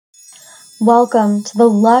Welcome to the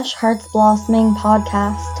Lush Hearts Blossoming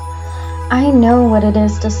podcast. I know what it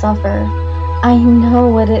is to suffer. I know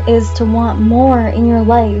what it is to want more in your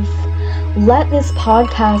life. Let this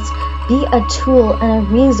podcast be a tool and a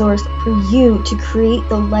resource for you to create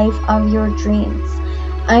the life of your dreams.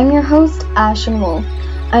 I'm your host, Ashen Wolf.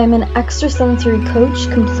 I am an extrasensory coach,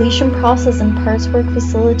 completion process and parts work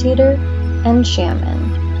facilitator, and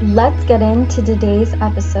shaman. Let's get into today's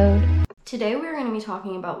episode. Today we're going to be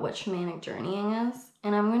talking about what shamanic journeying is,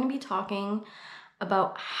 and I'm going to be talking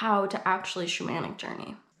about how to actually shamanic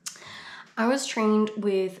journey. I was trained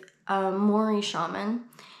with a Maori shaman,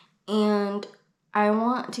 and I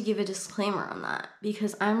want to give a disclaimer on that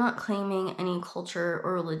because I'm not claiming any culture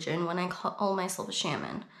or religion when I call myself a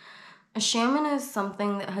shaman. A shaman is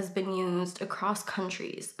something that has been used across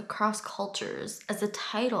countries, across cultures, as a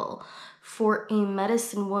title for a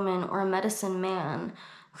medicine woman or a medicine man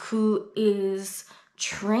who is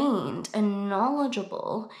trained and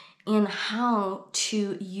knowledgeable in how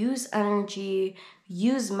to use energy,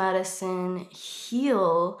 use medicine,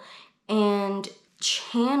 heal, and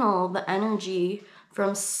channel the energy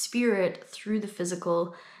from spirit through the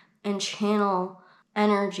physical and channel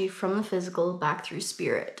energy from the physical back through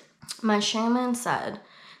spirit. My shaman said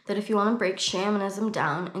that if you want to break shamanism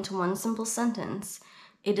down into one simple sentence,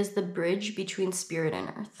 it is the bridge between spirit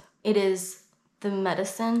and earth. It is the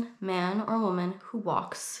medicine man or woman who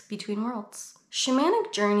walks between worlds.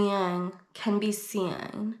 Shamanic journeying can be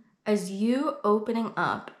seen as you opening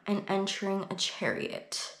up and entering a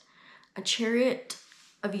chariot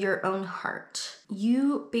of your own heart.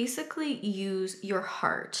 You basically use your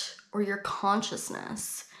heart or your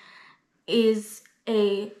consciousness is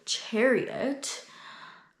a chariot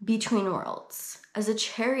between worlds, as a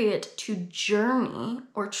chariot to journey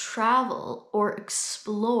or travel or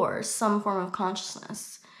explore some form of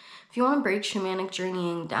consciousness. If you want to break shamanic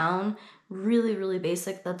journeying down, really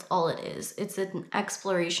basic, that's all it is. It's an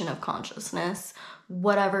exploration of consciousness,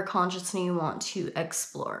 whatever consciousness you want to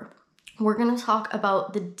explore. We're going to talk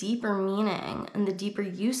about the deeper meaning and the deeper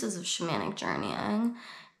uses of shamanic journeying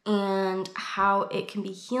and how it can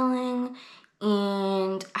be healing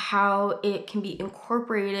and how it can be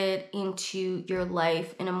incorporated into your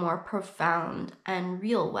life in a more profound and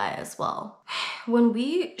real way as well. When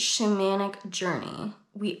we shamanic journey,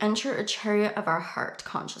 we enter a chariot of our heart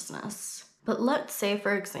consciousness. But let's say,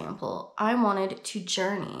 for example, I wanted to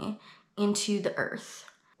journey into the earth,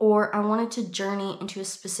 or I wanted to journey into a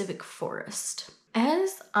specific forest.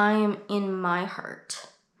 As I am in my heart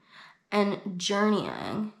and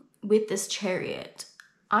journeying with this chariot,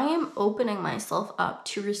 I am opening myself up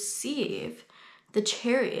to receive the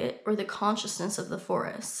chariot or the consciousness of the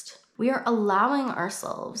forest. We are allowing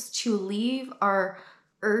ourselves to leave our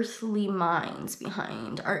earthly minds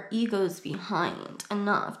behind, our egos behind,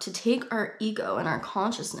 enough to take our ego and our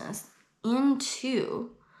consciousness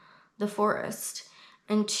into the forest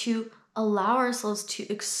and to allow ourselves to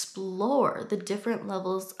explore the different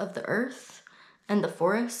levels of the earth and the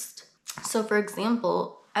forest. So for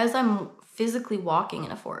example, as I'm physically walking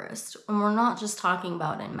in a forest, and we're not just talking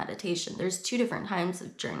about in meditation, there's two different kinds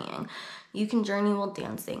of journeying. You can journey while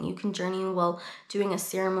dancing, you can journey while doing a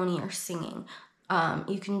ceremony or singing,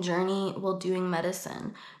 you can journey while doing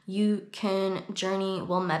medicine, you can journey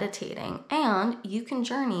while meditating, and you can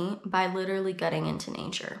journey by literally getting into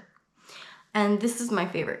nature. And this is my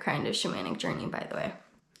favorite kind of shamanic journey, by the way.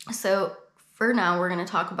 So for now, we're going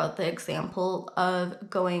to talk about the example of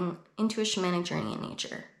going into a shamanic journey in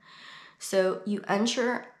nature. So you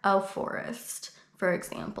enter a forest, for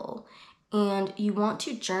example, and you want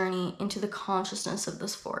to journey into the consciousness of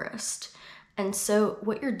this forest. And so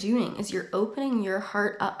what you're doing is you're opening your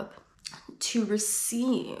heart up to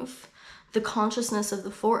receive the consciousness of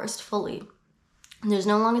the forest fully. And there's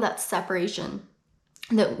no longer that separation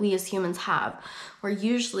that we as humans have, where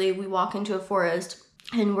usually we walk into a forest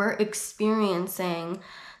and we're experiencing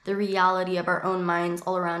the reality of our own minds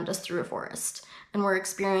all around us through a forest. And we're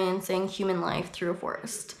experiencing human life through a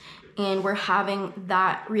forest. And we're having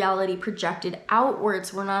that reality projected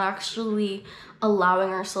outwards. We're not actually allowing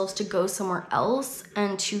ourselves to go somewhere else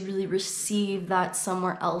and to really receive that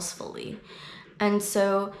somewhere else fully. And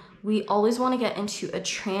so we always want to get into a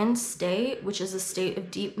trance state, which is a state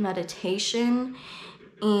of deep meditation.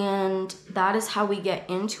 And that is how we get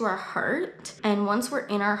into our heart. And once we're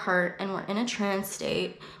in our heart and we're in a trance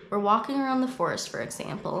state, we're walking around the forest, for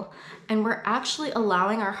example, and we're actually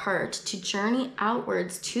allowing our heart to journey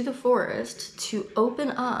outwards to the forest, to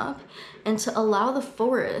open up, and to allow the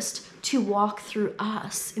forest to walk through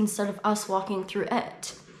us instead of us walking through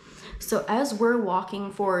it. So as we're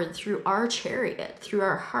walking forward through our chariot, through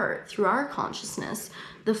our heart, through our consciousness,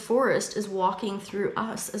 the forest is walking through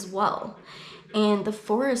us as well. And the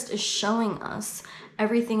forest is showing us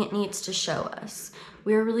everything it needs to show us.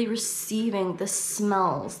 We're really receiving the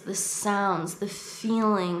smells, the sounds, the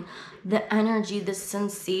feeling, the energy, the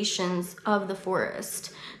sensations of the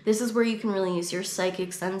forest. This is where you can really use your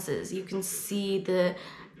psychic senses. You can see the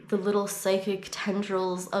little psychic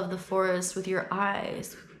tendrils of the forest with your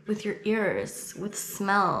eyes, with your ears, with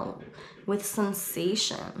smell, with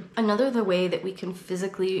sensation. Another way that we can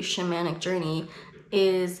physically shamanic journey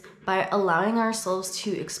is by allowing ourselves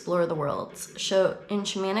to explore the worlds. So in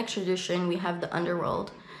shamanic tradition, we have the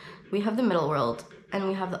underworld, we have the middle world, and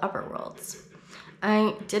we have the upper worlds.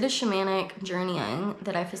 I did a shamanic journeying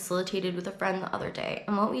that I facilitated with a friend the other day,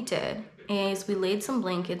 and what we did is we laid some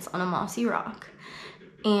blankets on a mossy rock,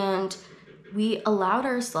 and we allowed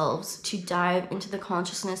ourselves to dive into the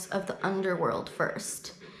consciousness of the underworld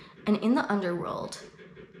first. And in the underworld,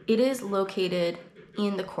 it is located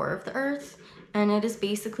in the core of the earth, and it is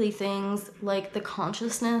basically things like the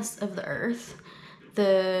consciousness of the earth,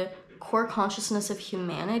 the core consciousness of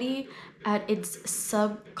humanity at its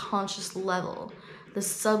subconscious level, the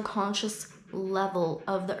subconscious level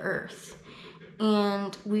of the earth.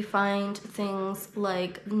 And we find things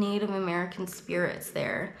like Native American spirits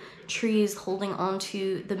there, trees holding on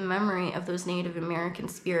to the memory of those Native American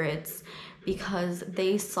spirits because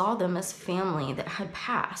they saw them as family that had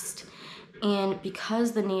passed. And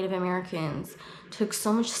because the Native Americans took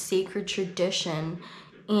so much sacred tradition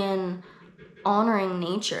in honoring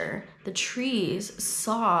nature, the trees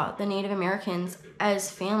saw the Native Americans as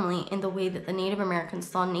family in the way that the Native Americans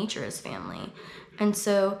saw nature as family. And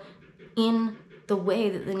so in the way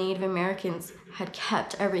that the Native Americans had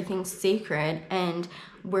kept everything sacred and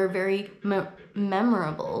were very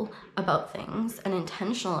memorable about things and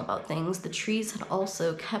intentional about things, the trees had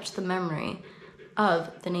also kept the memory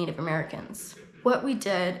of the Native Americans. What we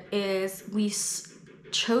did is we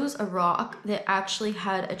chose a rock that actually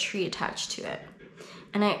had a tree attached to it.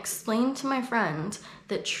 And I explained to my friend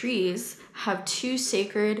that trees have two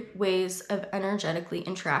sacred ways of energetically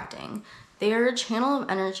interacting. They are a channel of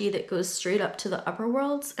energy that goes straight up to the upper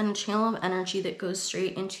worlds and a channel of energy that goes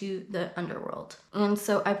straight into the underworld. And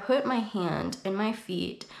so I put my hand and my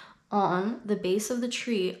feet on the base of the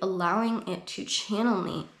tree, allowing it to channel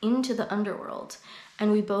me into the underworld.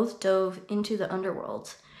 And we both dove into the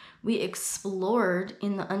underworld. We explored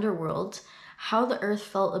in the underworld how the earth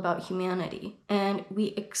felt about humanity. And we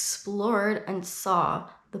explored and saw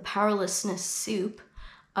the powerlessness soup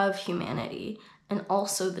of humanity, and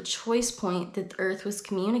also the choice point that the earth was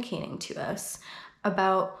communicating to us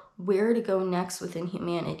about where to go next within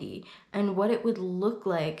humanity and what it would look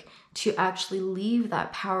like to actually leave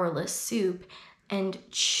that powerless soup and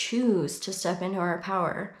choose to step into our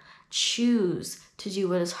power, choose to do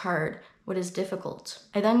what is hard, what is difficult.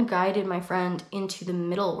 I then guided my friend into the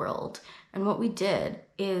middle world. And what we did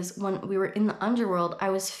is when we were in the underworld, I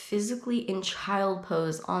was physically in child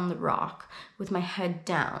pose on the rock with my head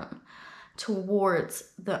down towards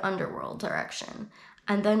the underworld direction.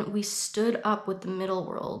 And then we stood up with the middle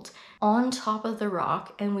world on top of the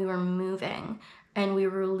rock, and we were moving and we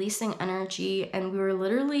were releasing energy, and we were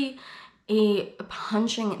literally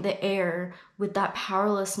punching the air with that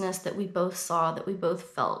powerlessness that we both saw, that we both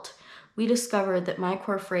felt. We discovered that my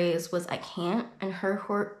core phrase was "I can't," and her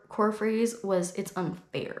core phrase was "it's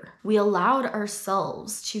unfair." We allowed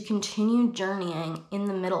ourselves to continue journeying in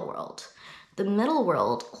the middle world. The middle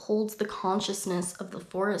world holds the consciousness of the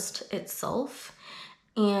forest itself,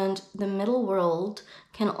 and the middle world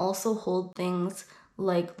can also hold things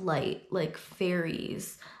like light, like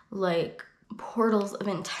fairies, like portals of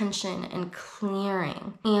intention and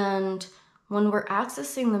clearing. And when we're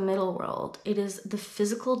accessing the middle world, it is the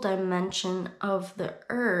physical dimension of the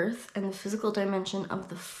earth and the physical dimension of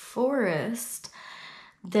the forest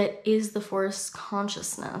that is the forest's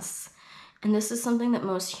consciousness. And this is something that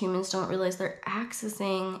most humans don't realize they're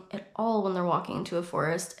accessing at all when they're walking into a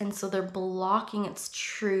forest. And so they're blocking its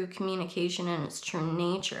true communication and its true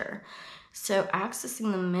nature. So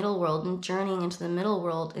accessing the middle world and journeying into the middle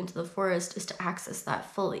world, into the forest, is to access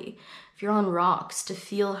that fully. If you're on rocks, to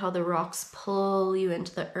feel how the rocks pull you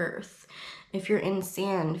into the earth. If you're in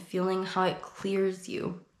sand, feeling how it clears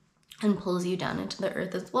you and pulls you down into the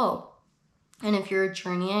earth as well. And if you're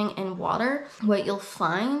journeying in water, what you'll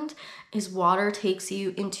find is water takes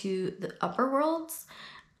you into the upper worlds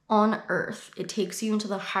on earth. It takes you into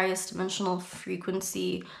the highest dimensional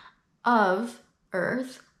frequency of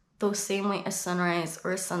earth the same way a sunrise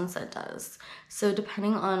or a sunset does. So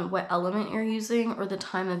depending on what element you're using or the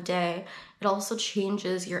time of day, it also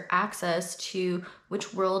changes your access to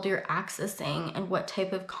which world you're accessing and what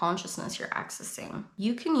type of consciousness you're accessing.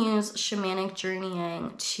 You can use shamanic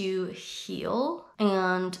journeying to heal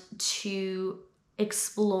and to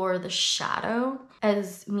explore the shadow,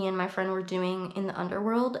 as me and my friend were doing in the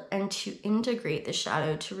underworld, and to integrate the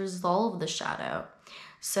shadow, to resolve the shadow.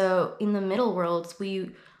 So in the middle worlds,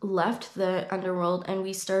 we left the underworld and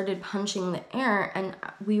we started punching the air, and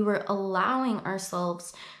we were allowing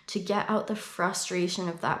ourselves to get out the frustration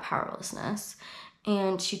of that powerlessness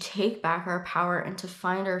and to take back our power and to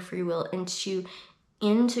find our free will and to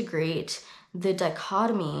integrate the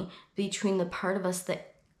dichotomy between the part of us that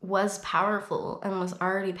was powerful and was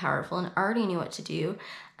already powerful and already knew what to do,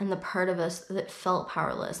 and the part of us that felt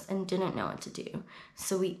powerless and didn't know what to do.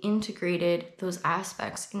 So we integrated those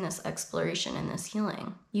aspects in this exploration and this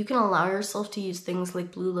healing. You can allow yourself to use things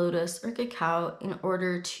like blue lotus or cacao in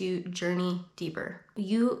order to journey deeper.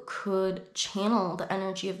 You could channel the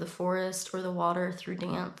energy of the forest or the water through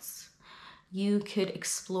dance. You could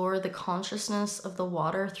explore the consciousness of the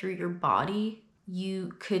water through your body.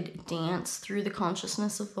 You could dance through the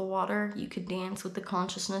consciousness of the water. You could dance with the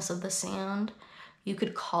consciousness of the sand. You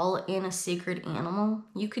could call in a sacred animal.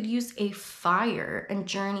 You could use a fire and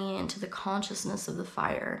journey into the consciousness of the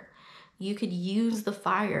fire. You could use the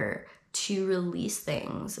fire to release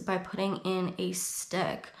things by putting in a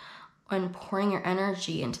stick and pouring your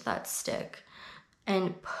energy into that stick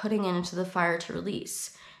and putting it into the fire to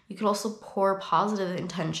release. You could also pour positive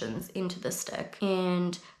intentions into the stick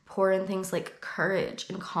and pour in things like courage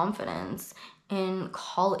and confidence and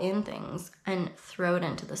call in things and throw it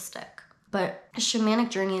into the stick. But a shamanic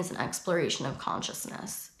journey is an exploration of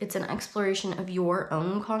consciousness. It's an exploration of your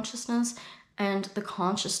own consciousness and the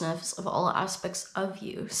consciousness of all aspects of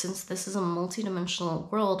you, since this is a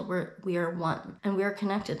multidimensional world where we are one and we are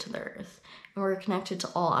connected to the earth and we're connected to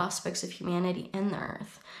all aspects of humanity and the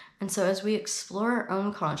earth. And so as we explore our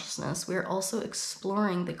own consciousness, we're also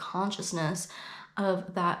exploring the consciousness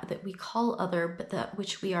of that we call other, but that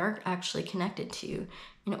which we are actually connected to,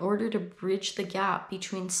 in order to bridge the gap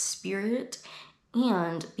between spirit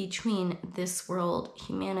and between this world,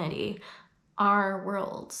 humanity, our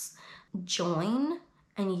worlds. Join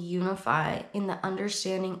and unify in the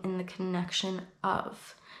understanding and the connection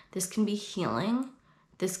of. This can be healing,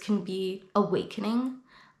 this can be awakening,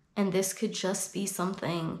 and this could just be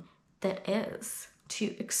something that is,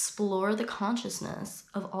 to explore the consciousness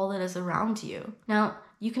of all that is around you. Now,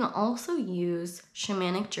 you can also use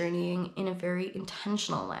shamanic journeying in a very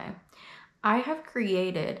intentional way. I have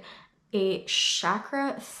created a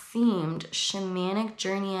chakra-themed shamanic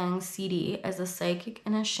journeying CD as a psychic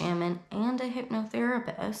and a shaman and a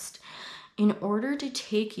hypnotherapist in order to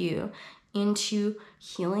take you into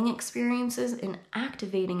healing experiences and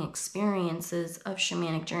activating experiences of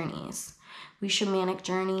shamanic journeys. We shamanic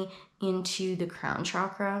journey into the crown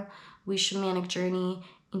chakra. We shamanic journey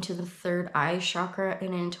into the third eye chakra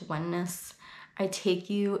and into oneness. I take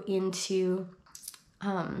you into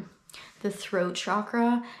the throat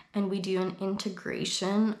chakra, and we do an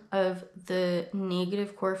integration of the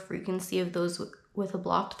negative core frequency of those with a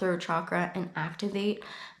blocked throat chakra and activate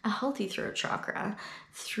a healthy throat chakra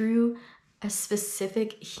through a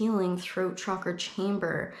specific healing throat chakra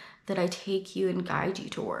chamber that I take you and guide you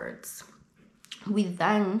towards. We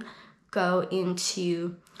then go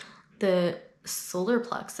into the solar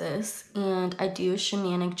plexus and I do a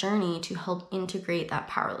shamanic journey to help integrate that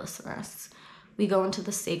powerlessness. We go into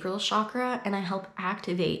the sacral chakra and I help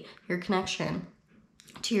activate your connection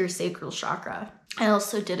to your sacral chakra. I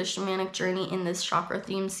also did a shamanic journey in this chakra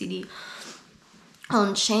themed CD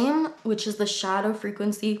on shame, which is the shadow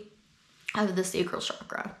frequency of the sacral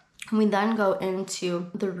chakra. We then go into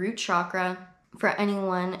the root chakra for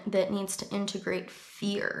anyone that needs to integrate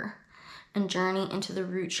fear and journey into the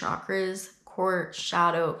root chakra's core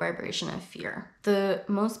shadow vibration of fear. The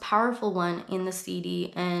most powerful one in the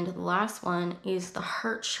CD and the last one is the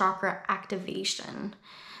heart chakra activation.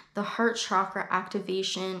 The heart chakra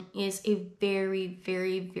activation is a very,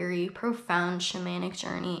 very, very profound shamanic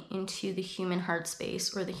journey into the human heart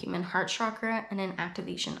space or the human heart chakra and an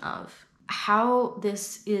activation of. How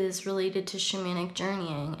this is related to shamanic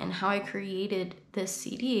journeying and how I created this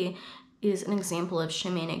CD is an example of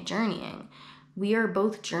shamanic journeying. We are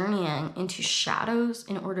both journeying into shadows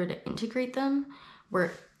in order to integrate them.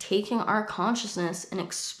 We're taking our consciousness and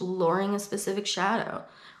exploring a specific shadow,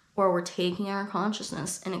 or we're taking our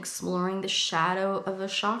consciousness and exploring the shadow of a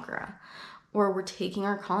chakra, or we're taking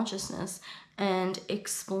our consciousness and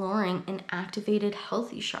exploring an activated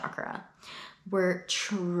healthy chakra. We're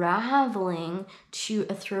traveling to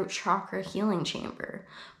a throat chakra healing chamber.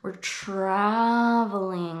 We're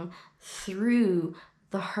traveling through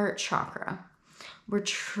the heart chakra. We're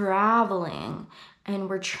traveling and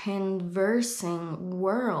we're traversing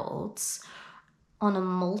worlds on a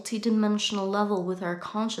multidimensional level with our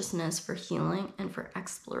consciousness for healing and for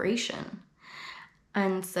exploration.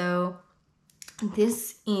 And so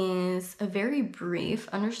this is a very brief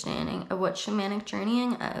understanding of what shamanic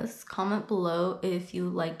journeying is. Comment below if you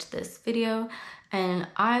liked this video, and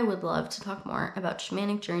I would love to talk more about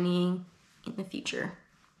shamanic journeying in the future.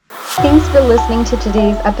 Thanks for listening to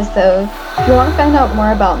today's episode. If you want to find out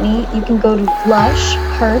more about me, you can go to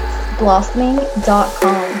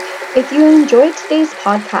blushheartsblossoming.com. If you enjoyed today's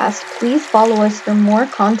podcast, please follow us for more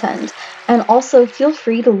content. And also feel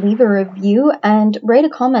free to leave a review and write a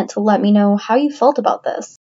comment to let me know how you felt about this.